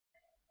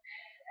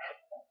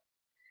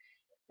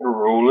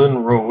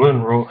Rolling,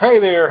 rolling, roll. Hey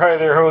there, hi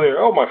there, ho there.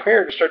 Oh, my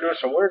hair just started doing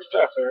some weird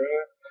stuff there.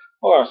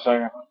 Hold on a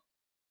second.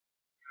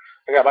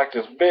 I got like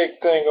this big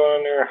thing going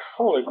on there.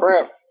 Holy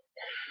crap.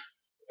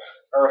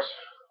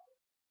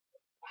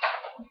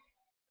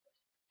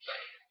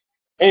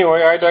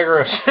 Anyway, I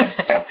digress.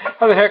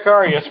 How the heck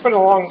are you? It's been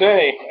a long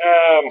day.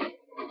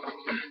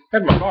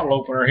 Had my bottle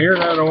opener here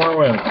and I don't know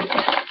where it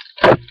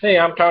went. Hey,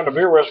 I'm Tom the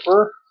Beer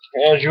Whisperer,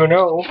 as you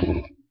know.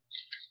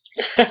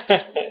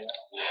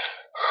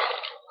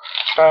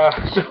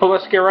 So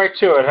let's get right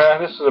to it.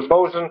 This is a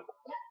Boatswain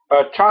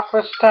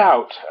chocolate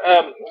stout.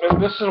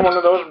 This is one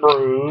of those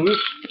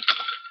brews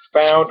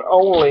found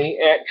only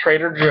at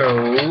Trader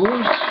Joe's.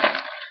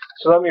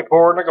 So let me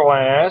pour in a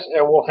glass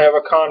and we'll have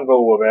a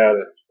convo about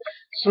it.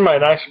 This is my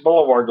nice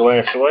Boulevard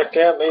glass. You like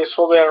that? They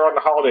sold that around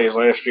the holidays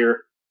last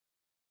year.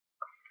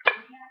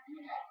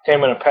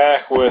 Came in a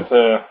pack with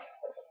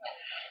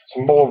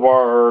some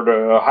Boulevard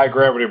high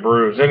gravity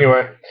brews.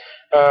 Anyway,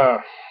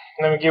 let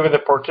me give you the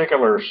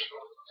particulars.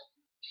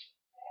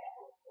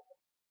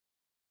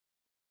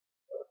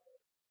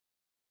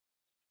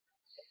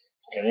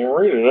 Can't even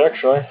read it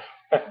actually.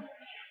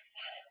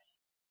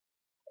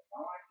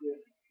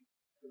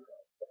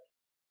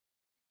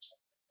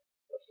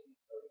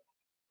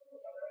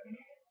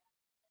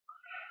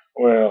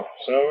 Well,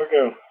 so there we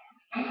go.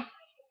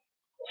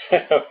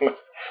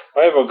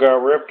 My label got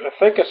ripped. I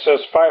think it says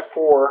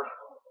 5.4,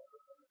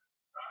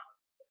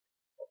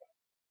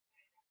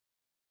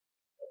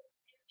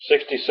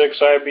 66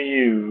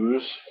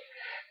 IBUs. I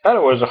thought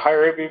it was a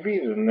higher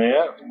ABV than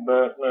that,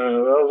 but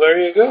well, there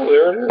you go.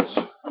 There it is.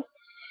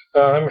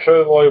 Let me show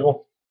you the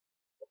label.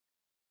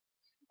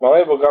 My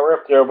label got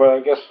ripped there, but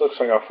I guess it looks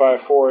like a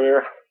 5.4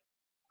 there.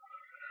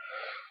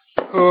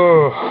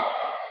 Oh.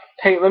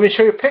 Hey, let me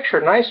show you a picture.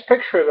 Nice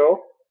picture,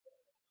 though.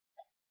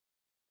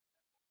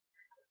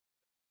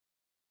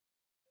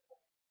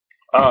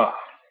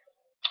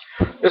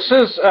 This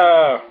is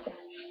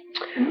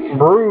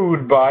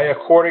brewed by,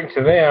 according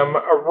to them,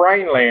 a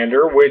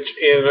Rhinelander, which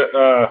is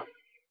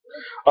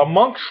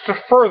amongst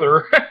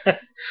further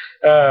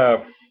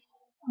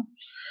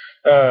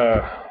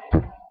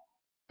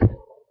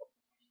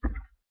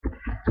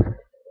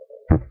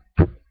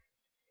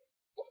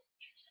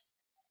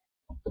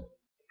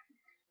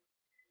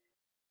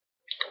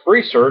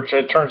research.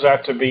 It turns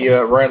out to be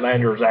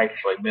Rhinelander is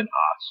actually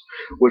Minhas,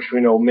 which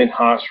we know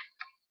Minhas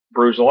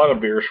brews a lot of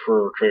beers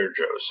for Trader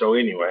Joe's. So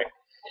anyway,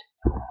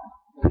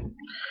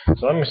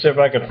 so let me see if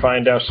I can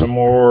find out some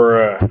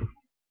more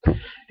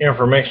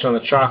information on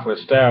the chocolate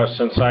stout,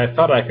 since I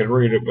thought I could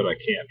read it, but I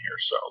can't here.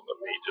 So let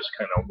me just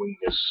kind of wing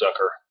this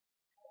sucker.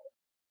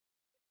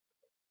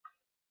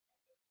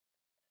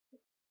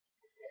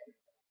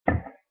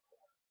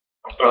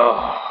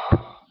 Oh,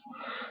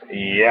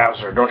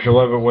 yowzer. Don't you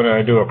love it when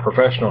I do a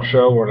professional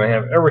show where I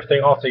have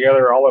everything all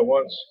together all at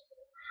once?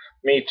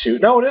 Me too.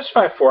 No, it is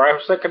 5.4. I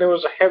was thinking it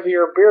was a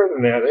heavier beer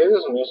than that. It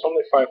isn't. It's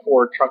only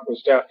 5.4 chocolate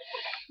stout.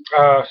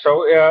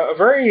 So a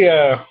very,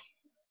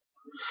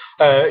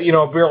 you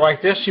know, a beer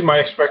like this you might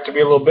expect to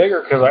be a little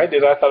bigger, because I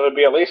did. I thought it'd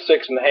be at least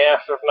 6.5,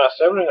 if not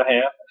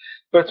 7.5.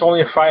 But it's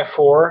only a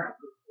 5.4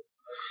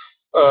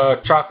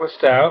 chocolate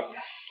stout.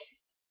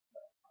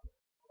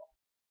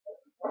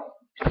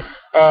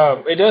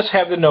 It does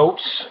have the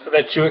notes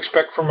that you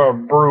expect from a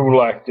brew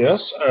like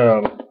this.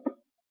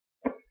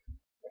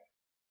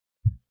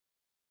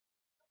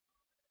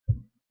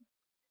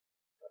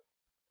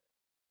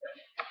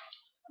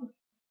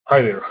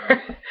 Hi there.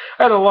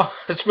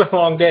 It's been a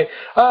long day.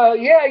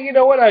 Yeah, you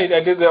know what? I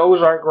did the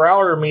Ozark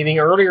Growler meeting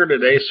earlier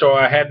today, so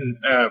I hadn't.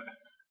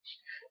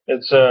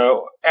 It's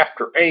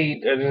after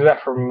 8. I did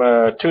that from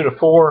 2 to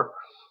 4.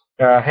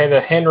 Had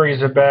a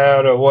Henry's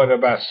about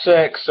about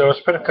 6. So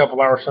it's been a couple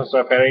hours since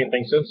I've had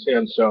anything since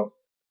then. So,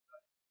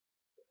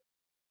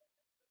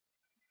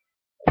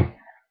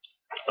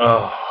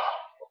 oh,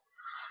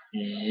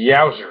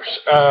 yowzers.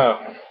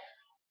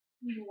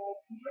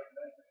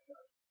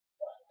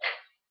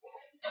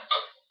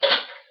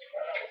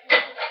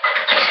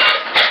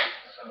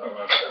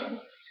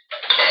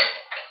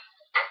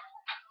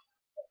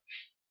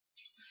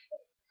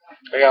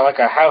 I got like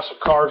a house of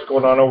cards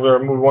going on over there. I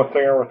moved one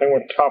thing, everything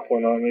went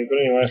toppling on me. But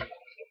anyway,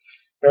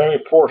 let me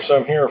pour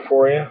some here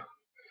for you.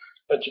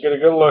 Let you get a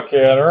good look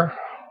at her.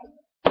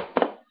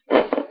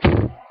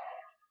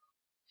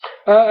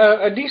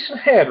 A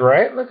decent head,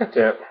 right? Look at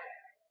that.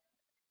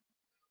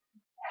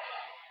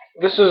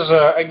 This is,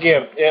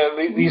 again,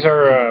 these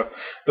are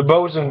the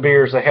Boatswain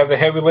beers. They have the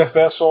heavy lift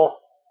vessel,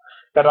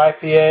 got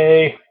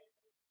IPA,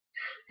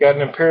 got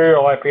an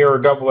Imperial IPA or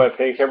a double IPA. I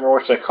can't remember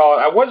what they call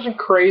it. I wasn't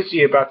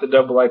crazy about the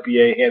double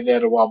IPA. Had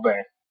that a while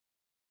back.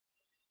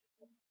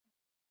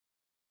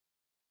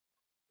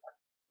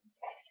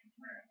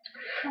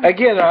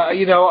 Again,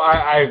 you know,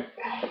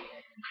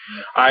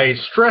 I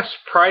stress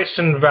price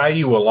and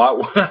value a lot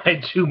when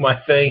I do my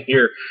thing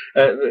here.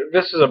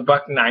 This is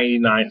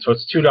 $1.99, so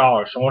it's $2.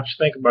 So I want you to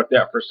think about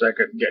that for a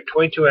second. You get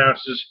 22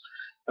 ounces.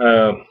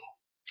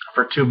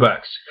 for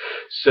 $2.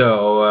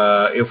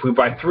 So if we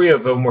buy 3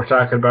 of them, we're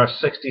talking about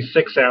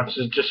 66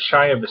 ounces, just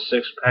shy of a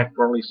 6-pack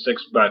for only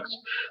 $6.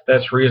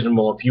 That's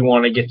reasonable. If you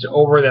want to get to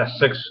over that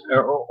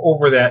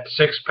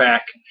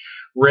 6-pack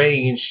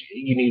range,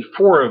 you need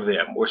 4 of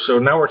them. So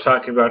now we're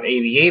talking about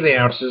 88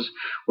 ounces,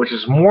 which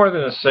is more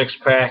than a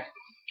 6-pack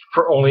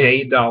for only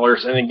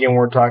 $8. And again,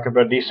 we're talking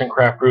about decent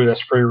craft brew.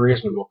 That's pretty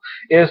reasonable.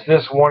 Is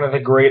this one of the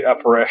great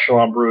upper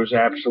echelon brews?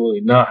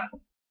 Absolutely not.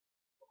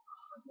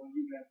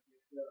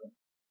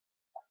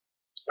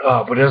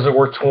 But is it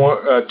worth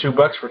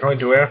 $2 for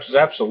 22 ounces?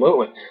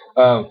 Absolutely.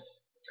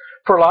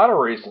 For a lot of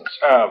reasons.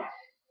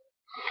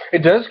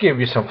 It does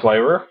give you some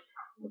flavor.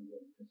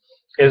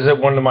 Is it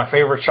one of my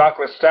favorite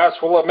chocolate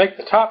stouts? Will it make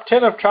the top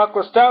 10 of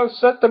chocolate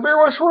stouts that the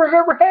Beer Whisperer's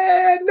ever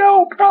had?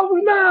 No,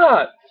 probably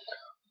not.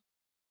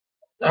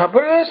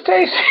 But it is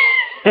tasty.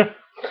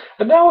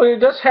 No, it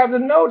does have the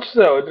notes,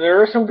 though.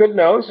 There are some good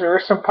notes. There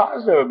is some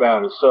positive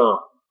about it. So,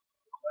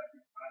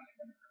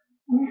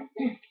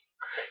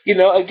 you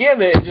know,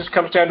 again, it just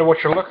comes down to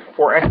what you're looking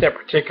for at that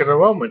particular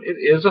moment. It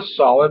is a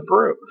solid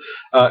brew,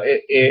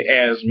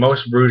 as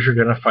most brews you're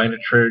going to find at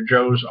Trader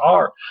Joe's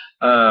are.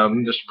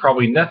 There's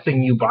probably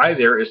nothing you buy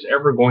there is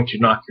ever going to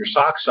knock your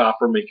socks off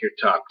or make your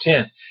top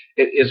 10.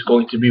 It is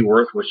going to be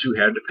worth what you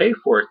had to pay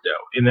for it, though,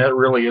 and that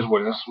really is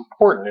what is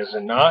important, is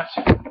it not?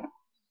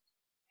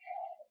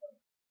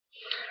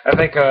 I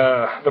think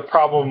the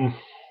problem,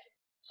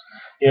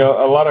 you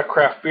know, a lot of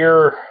craft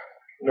beer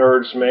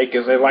nerds make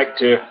is they like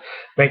to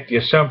make the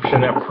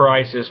assumption that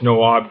price is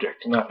no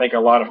object, and I think a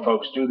lot of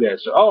folks do that.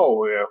 So,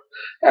 oh,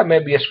 yeah,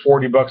 maybe it's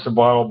 $40 a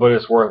bottle, but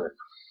it's worth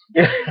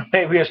it.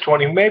 Maybe it's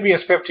 20, maybe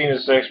it's 15 a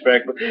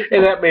 6-pack,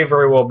 and that may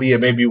very well be. It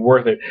may be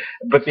worth it,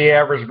 but the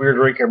average beer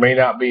drinker may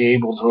not be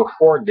able to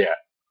afford that.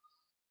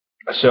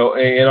 So,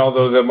 and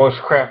although the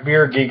most craft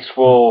beer geeks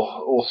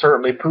will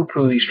certainly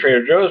poo-poo these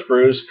Trader Joe's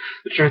brews,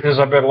 the truth is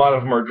I bet a lot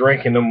of them are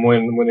drinking them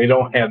when they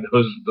don't have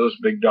those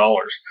big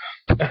dollars.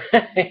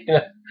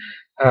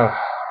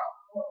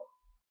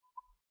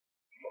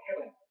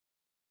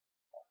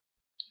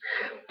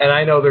 And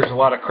I know there's a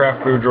lot of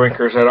craft brew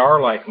drinkers that are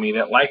like me,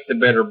 that like the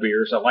better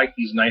beers, that like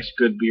these nice,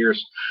 good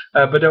beers,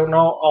 but don't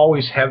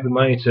always have the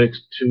money to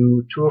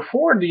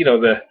afford, you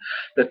know, the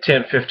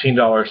 $10, $15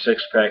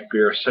 6-pack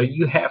beer. So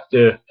you have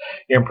to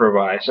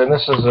improvise, and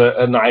this is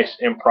a nice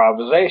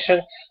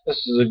improvisation.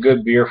 This is a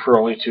good beer for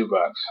only $2.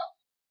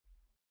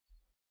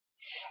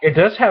 It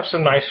does have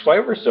some nice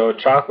flavors, though.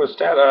 Chocolate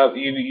stout,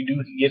 you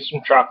do get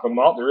some chocolate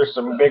malt. There is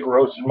some big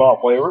roasted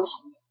malt flavors.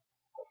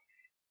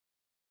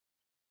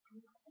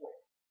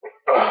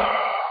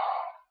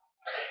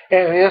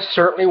 And it is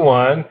certainly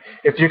one,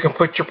 if you can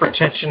put your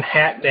pretension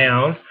hat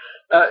down,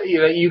 you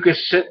know, you could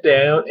sit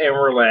down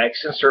and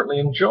relax and certainly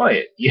enjoy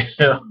it, you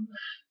know.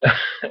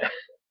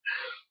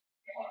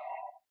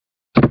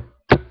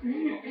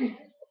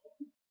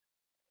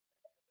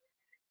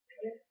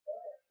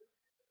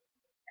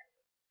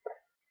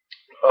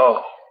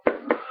 Oh,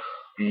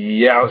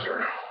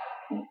 yowzer.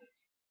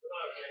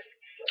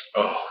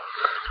 Oh.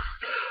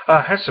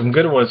 Had some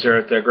good ones there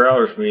at that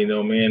Growlers meeting,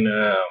 though,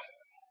 man.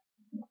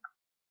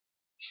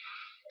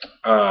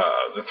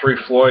 The 3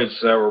 Floyds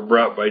that were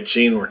brought by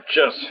Gene were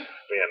just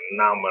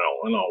phenomenal,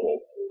 and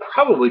I'll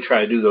probably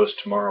try to do those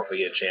tomorrow if I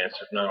get a chance.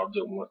 If not, I'll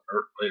do them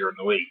later in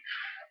the week.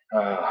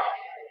 I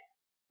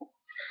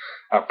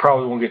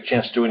probably won't get a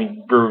chance to do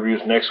any brew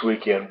reviews next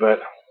weekend,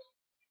 but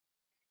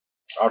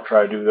I'll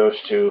try to do those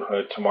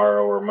 2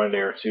 tomorrow or Monday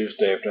or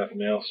Tuesday, if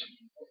nothing else.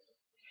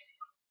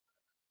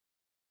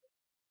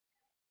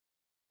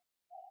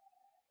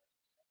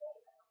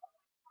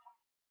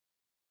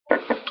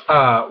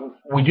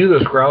 We do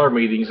those growler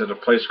meetings at a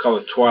place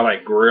called the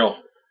Twilight Grill.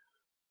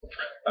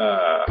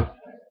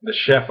 The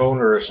chef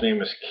owner, his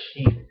name is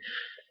Keith,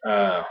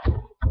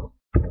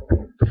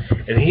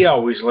 and he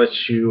always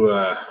lets you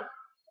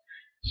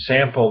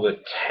sample the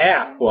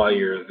tap while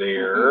you're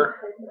there.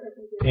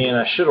 And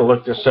I should have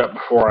looked this up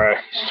before I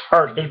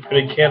started, but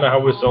again, I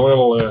was a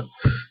little,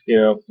 you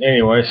know,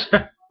 anyways.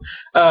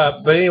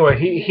 But anyway,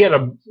 he had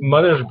a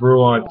Mother's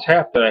Brew on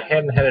tap that I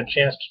hadn't had a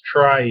chance to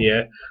try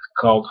yet,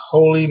 called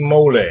Holy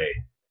Moly.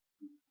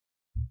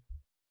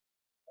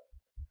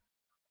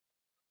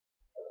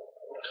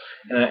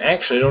 And I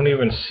actually don't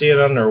even see it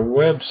on their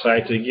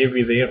website to give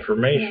you the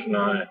information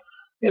on it.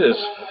 It is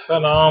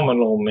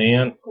phenomenal,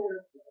 man.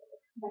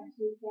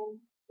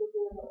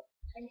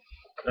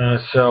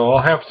 So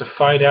I'll have to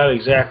find out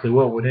exactly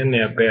what went in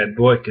that bad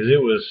boy, because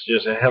it was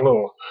just a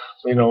hello,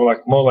 you know,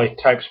 like mole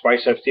type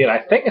spice up to it.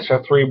 I think it's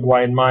a 3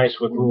 blind mice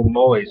with little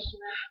moles,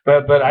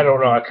 but I don't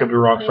know. I could be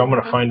wrong, so I'm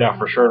going to find out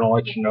for sure, and I'll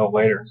let you know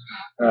later.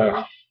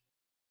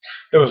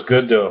 It was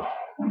good, though.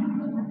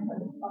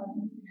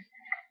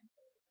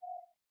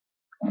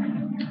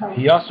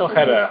 He also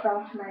had a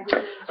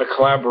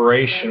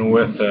collaboration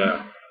with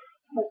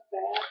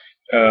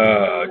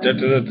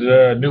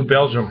New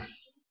Belgium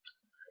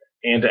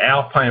and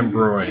Alpine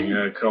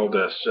Brewing called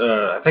this.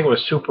 I think it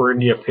was Super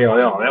India Pale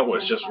Ale. That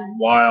was just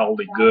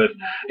wildly good.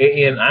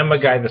 And I'm a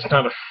guy that's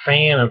not a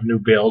fan of New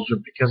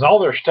Belgium because all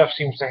their stuff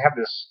seems to have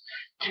this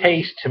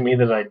taste to me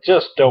that I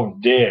just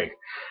don't dig.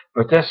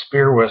 But this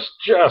beer was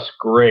just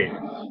great.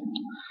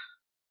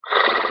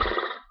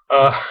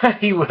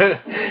 He was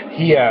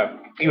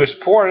he was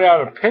pouring it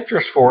out in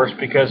pitchers for us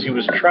because he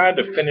was trying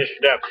to finish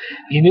it up.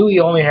 He knew he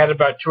only had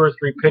about 2 or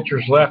 3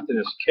 pitchers left in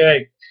his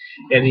keg,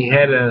 and he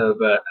had a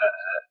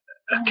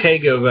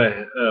keg of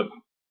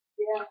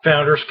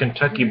Founders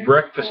Kentucky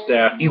Breakfast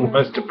Stout he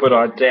wants to put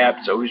on tap,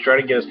 so he's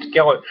trying to get us to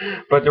kill it.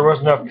 But there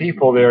wasn't enough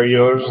people there,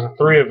 there was the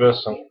 3 of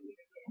us, and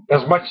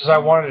as much as I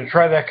wanted to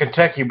try that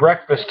Kentucky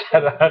Breakfast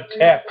Stout on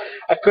tap,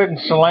 I couldn't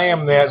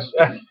slam that.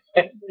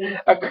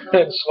 I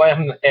couldn't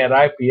slam that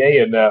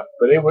IPA enough,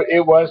 but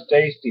it was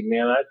tasty,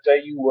 man. I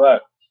tell you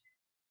what.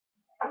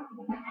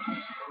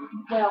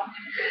 Well,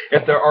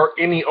 if there are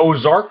any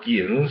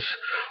Ozarkians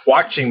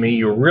watching me,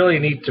 you really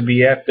need to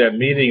be at that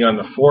meeting on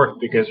the 4th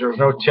because there's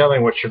no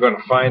telling what you're going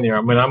to find there.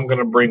 I mean, I'm going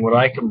to bring what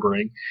I can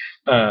bring,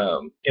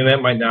 and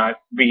that might not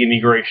be any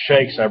great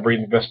shakes. I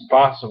bring the best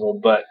possible,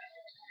 but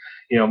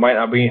it might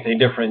not be anything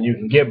different than you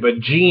can get.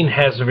 But Gene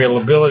has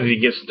availability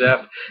to get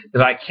stuff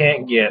that I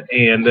can't get,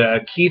 and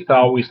Keith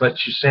always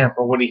lets you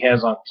sample what he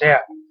has on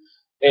tap.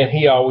 And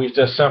he always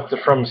does something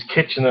from his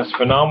kitchen that's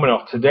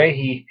phenomenal. Today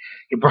he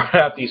brought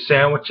out these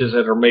sandwiches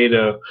that are made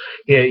of,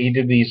 he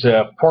did these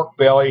pork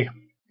belly,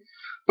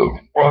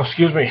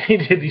 he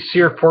did these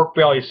seared pork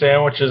belly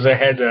sandwiches that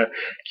had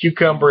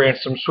cucumber and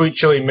some sweet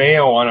chili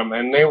mayo on them,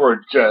 and they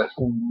were just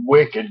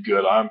wicked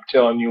good, I'm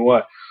telling you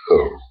what.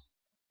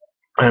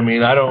 I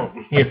mean, I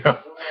don't,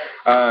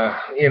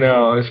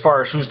 as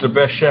far as who's the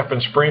best chef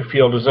in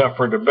Springfield is up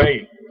for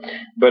debate.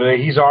 But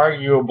he's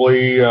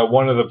arguably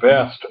one of the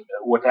best,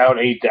 without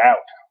a doubt.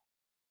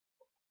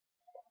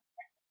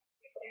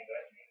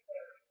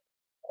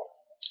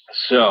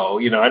 So,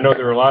 I know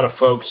there are a lot of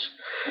folks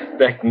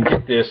that can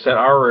get this that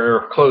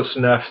are close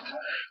enough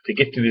to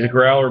get to these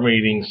growler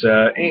meetings,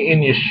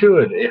 and you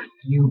should. If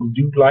you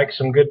do like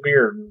some good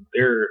beer,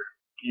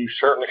 you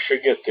certainly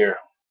should get there.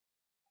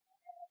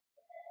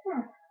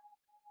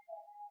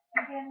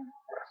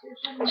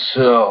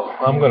 So,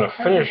 I'm going to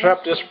finish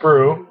up this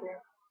brew.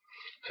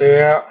 So,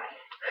 yeah.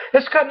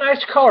 It's got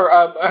nice color.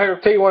 I'll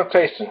tell you what I'm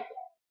tasting.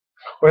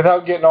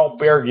 Without getting all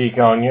bear geek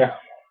on you.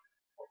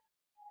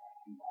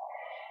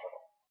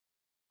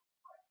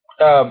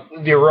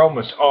 The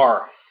aromas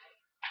are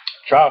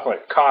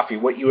chocolate, coffee,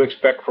 what you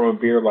expect from a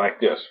beer like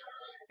this.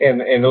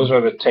 And those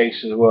are the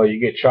tastes as well. You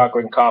get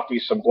chocolate and coffee,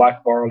 some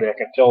black barley, I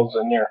can tell is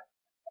in there.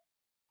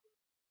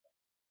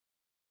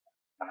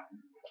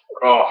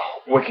 Oh,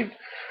 wicked.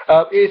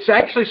 It's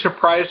actually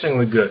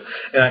surprisingly good.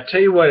 And I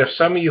tell you what, if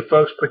some of you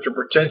folks put your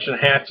pretension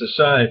hats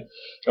aside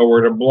or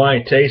were to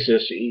blind taste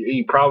this,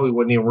 you probably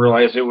wouldn't even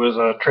realize it was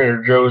a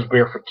Trader Joe's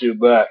beer for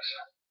 $2.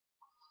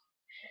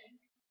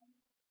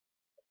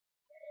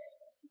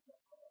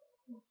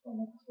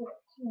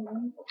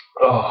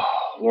 Oh,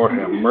 Lord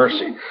have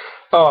mercy.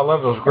 Oh, I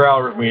love those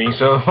growlers meetings.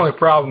 So the only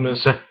problem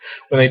is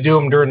when they do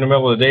them during the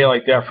middle of the day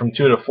like that from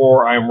 2 to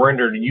 4, I'm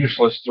rendered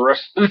useless the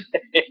rest of the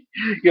day.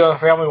 The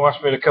family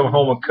wants me to come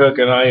home and cook,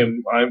 and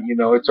I'm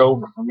it's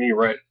over for me,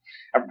 right?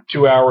 After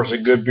 2 hours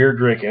of good beer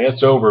drinking,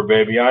 it's over,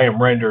 baby. I am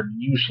rendered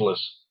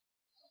useless.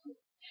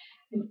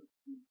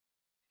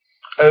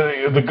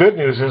 The good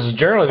news is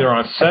generally they're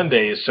on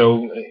Sundays,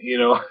 so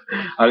you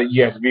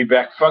have to be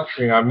back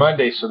functioning on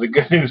Monday. So the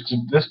good news is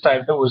this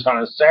time it was on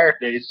a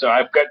Saturday, so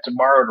I've got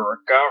tomorrow to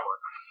recover.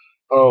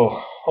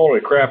 Oh, holy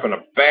crap in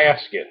a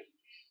basket.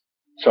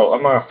 So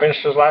I'm going to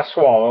finish this last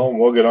swallow, and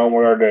we'll get on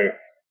with our day.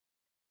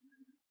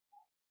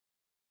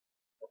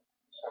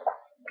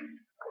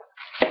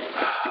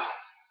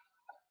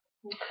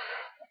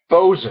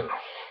 Boatswain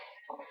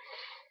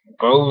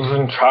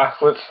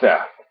chocolate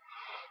stout.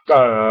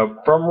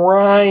 From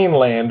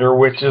Rhinelander,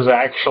 which is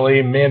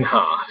actually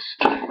Minhas.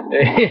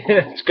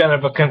 It's kind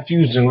of a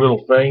confusing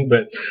little thing,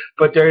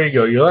 but there you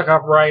go. You look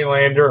up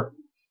Rhinelander,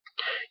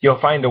 you'll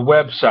find a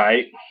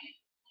website,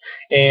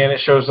 and it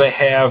shows they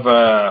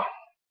have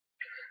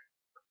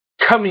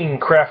coming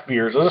craft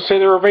beers. Doesn't say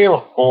they're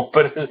available,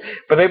 but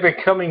they've been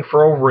coming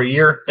for over a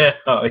year now.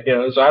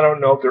 So I don't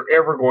know if they're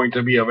ever going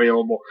to be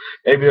available.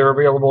 Maybe they're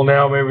available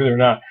now, maybe they're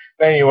not.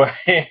 Anyway,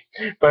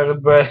 but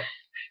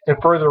in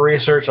further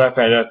research, I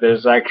found out that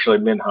it's actually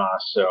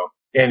Minhas. So,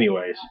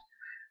 anyways,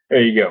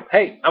 there you go.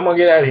 Hey, I'm gonna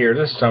get out of here.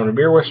 This is Tom the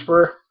Beer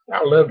Whisperer.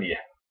 I love you.